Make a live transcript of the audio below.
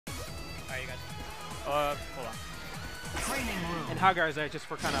Hold on. And Hagar is there just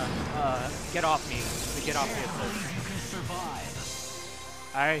for kind of get off me, to get off me.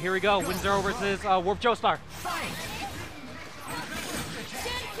 All right, here we go. Windzero versus Worf Jostar.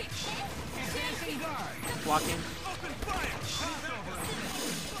 Blocking.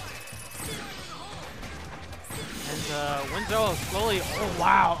 And Windzero slowly. Oh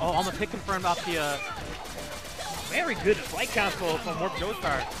wow! Oh, almost hit confirmed off the. Very good flight cancel from Worf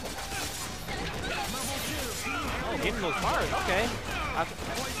Jostar. Oh, getting those bars. Okay.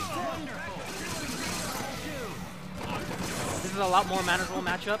 This is a lot more manageable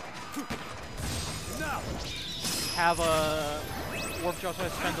matchup. Have Worf Jostar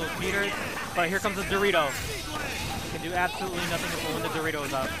spend those meters, but here comes the Dorito. Can do absolutely nothing when the Dorito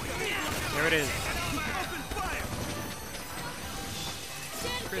is up. There it is.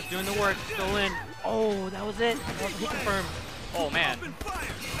 Chris doing the work, still in. Oh, that was it. That was a hit confirmed. Oh man.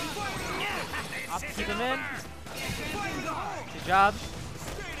 Off to keep him in. Good job.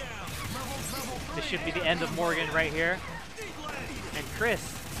 This should be the end of Morgan right here. And Chris,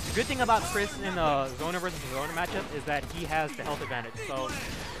 the good thing about Chris in a zoner versus zoner matchup is that he has the health advantage. So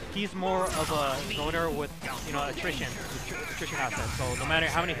he's more of a zoner with, you know, attrition assets. So no matter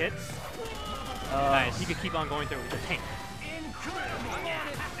how many hits, nice. He could keep on going through with the tank.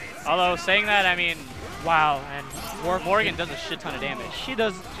 Although saying that, I mean, wow, and Morgan does a shit ton of damage. She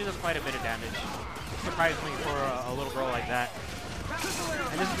does quite a bit of damage, surprisingly for a little girl like that.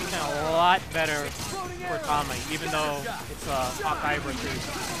 And this is looking a lot better for Tommy, even though it's Hawkeye versus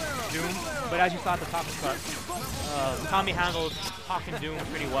Doom. But as you saw at the top of the cut, Tommy handles Hawk and Doom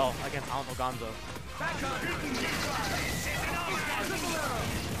pretty well against Alamo Gonzo.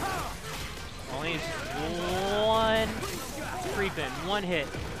 Only one creeping, one hit.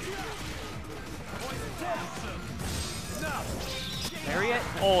 Lariat?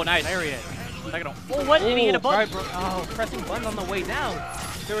 Oh, nice. Lariat. Oh, what? Did he hit a button? Oh, pressing buttons on the way down.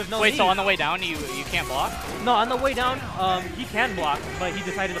 There was no Wait, need. so on the way down, you can't block? No, on the way down, he can block, but he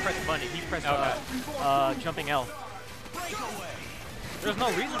decided to press the button. He pressed jumping L. There's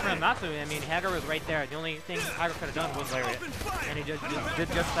no reason for him not to. I mean, Hagar was right there. The only thing Hagar could have done was Lariat. And he just did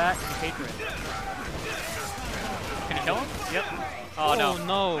just that, and he paid for it. Can you kill him? Yep. Oh, no.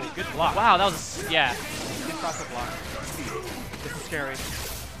 No. Good block. Wow, that was, yeah. Good crossover block. This is scary.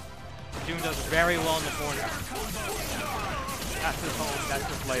 Doom does very well in the corner. That's his home, that's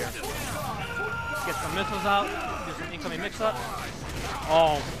his lair. Get some missiles out, do some incoming mix-up.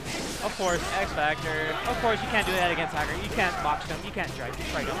 Oh, of course, X Factor. Of course, you can't do that against Hagar. You can't box him, you can't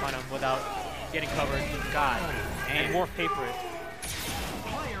strike up on him without getting covered. God, and Worf pay for it.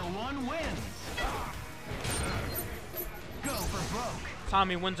 Player 1 wins. Go for broke.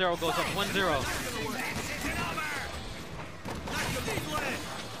 Tommy Windzero goes up 1-0.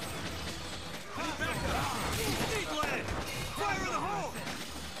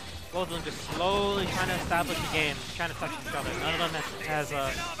 Both of them just slowly trying to establish the game, trying to touch each other. None of them has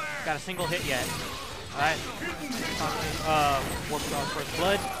got a single hit yet. All right, Worf first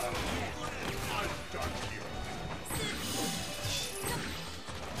blood.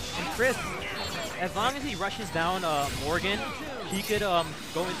 And Chris, as long as he rushes down Morgan, he could go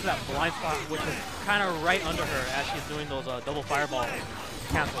into that blind spot, which is kind of right under her as she's doing those double fireball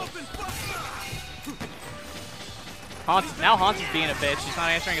cancels. Now Hans is being a bitch. He's not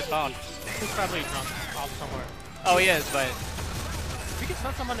answering his phone. He's probably drunk off somewhere. Oh, he is, but We can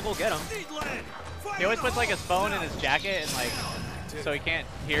send someone to go get him. he always puts like his phone in his jacket and like so he can't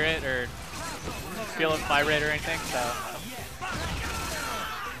hear it or feel it vibrate or anything. So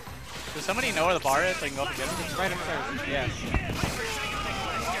does somebody know where the bar is so I can go up and get him? It's right upstairs. Yeah.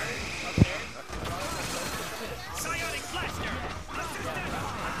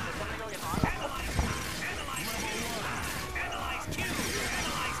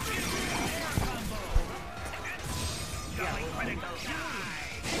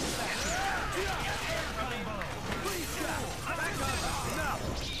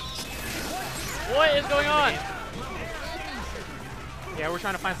 What is going on? Yeah, we're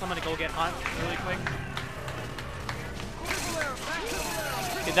trying to find someone to go get Hunt really quick.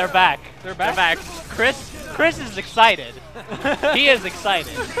 Okay, they're back. They're back? They're back. Chris is excited. He is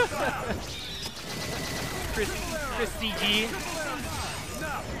excited. Chris CG.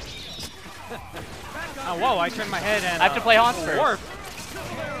 Oh, whoa, I turned my head and I have to play Hans first.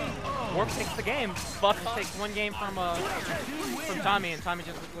 Worf takes the game. Buff takes one game from Tommy, and Tommy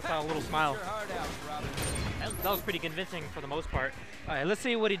just looks out a little smile. That was pretty convincing for the most part. All right, let's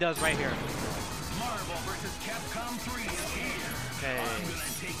see what he does right here. Okay.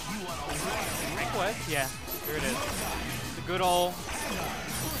 Rank West? Yeah, here it is. The good old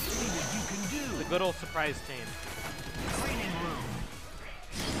good old surprise team.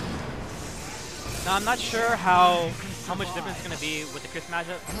 Now I'm not sure how much difference it's going to be with the Chris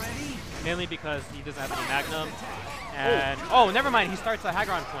matchup, mainly because he doesn't have any Magnum. And oh, never mind, he starts a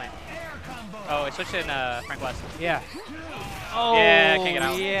Hagron point. Oh, it switched in Frank West. Yeah. Oh, yeah, can't get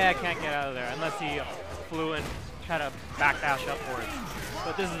out. Yeah, can't get out of there unless he flew and tried to backdash upwards.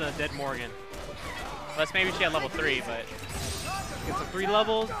 But this is a dead Morgan. Unless maybe she had level 3, but Get some 3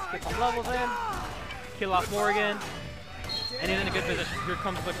 levels, get some levels in, kill off Morgan, and he's in a good position. Here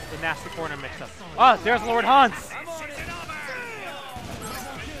comes the nasty corner mix-up. Oh, there's Lord Hans!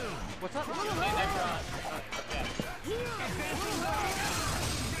 What's up?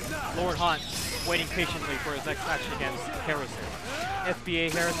 Lord Hans waiting patiently for his next match against Harrison.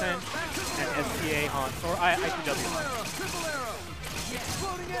 SBA Harrison and STA Hans, or ITW Hans.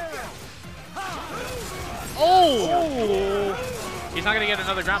 oh! He's not gonna get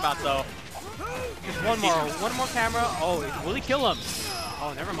another ground bounce though. Just one more camera. Oh, will he kill him?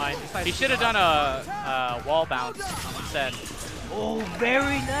 Oh, never mind. He should have done a wall bounce instead. Oh,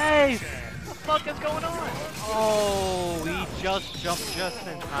 very nice. What the fuck is going on? Oh, he just jumped just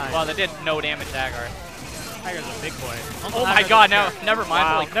in time. Well, that did no damage to Agar. Tiger's a big boy. Oh my god, no, never mind.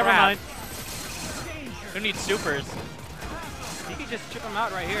 Wow, Holy crap. never mind. Who needs supers? He could just chip him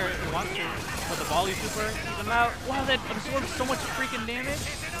out right here if he wants to. With the volley super, keep him out. Wow, that absorbs so much freaking damage.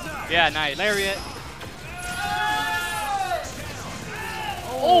 Yeah, nice. Lariat.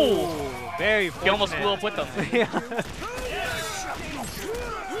 Oh! Very He almost flew up with them. Yeah.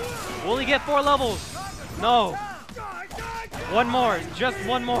 Will he get 4 levels? No. One more. Just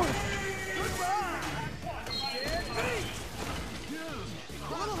one more.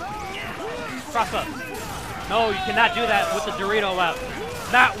 Cross up. No, you cannot do that with the Dorito out.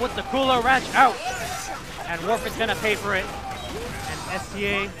 Not with the Cooler Ranch out. And Worf is going to pay for it. And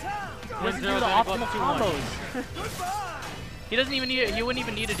STA Windzero the optimal 2-1. combos. He doesn't even need. He wouldn't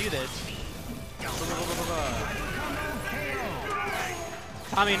even need to do this.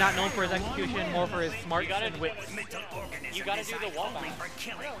 Tommy not known for his execution, more for his smarts and wits. You gotta do the wall bounce.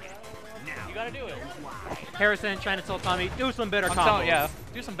 You gotta do it. Harrison trying to tell Tommy, do some better I'm combos. telling, yeah,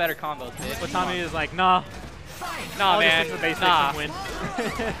 do some better combos, bitch. But Tommy is like, nah. Nah, I'll man. just stick to the basics Nah. and win.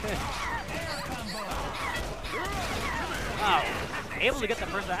 Wow. Able to get the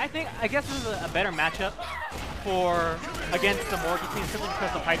first. I guess this is a better matchup for against the Morgan team simply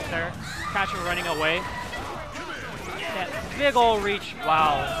because the pipe's there. Catcher running away. That big old reach.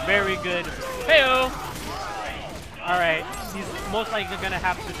 Wow. Very good. Heyo. Alright. He's most likely gonna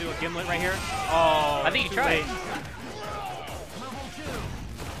have to do a gimlet right here. Oh, I think he tried.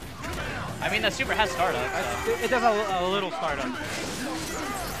 I mean, the super has startup. So. It does a little startup.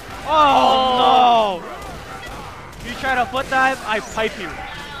 Oh, no! You try to foot dive, I pipe you.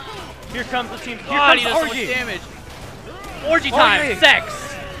 Here comes the team. Here God, comes he does so Orgy. much damage. Orgy time. Orgy.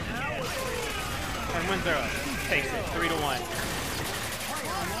 Sex. And Windzero takes it 3-1.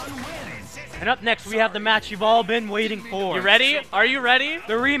 And up next, we have the match you've all been waiting for. You ready? Are you ready?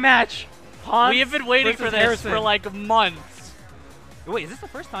 The rematch. Hans We have been waiting for versus this Harrison. for like months. Wait, is this the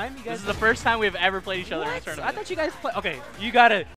first time you guys? This is the first time we've ever played each other in a What? tournament. I thought you guys play. Okay, you gotta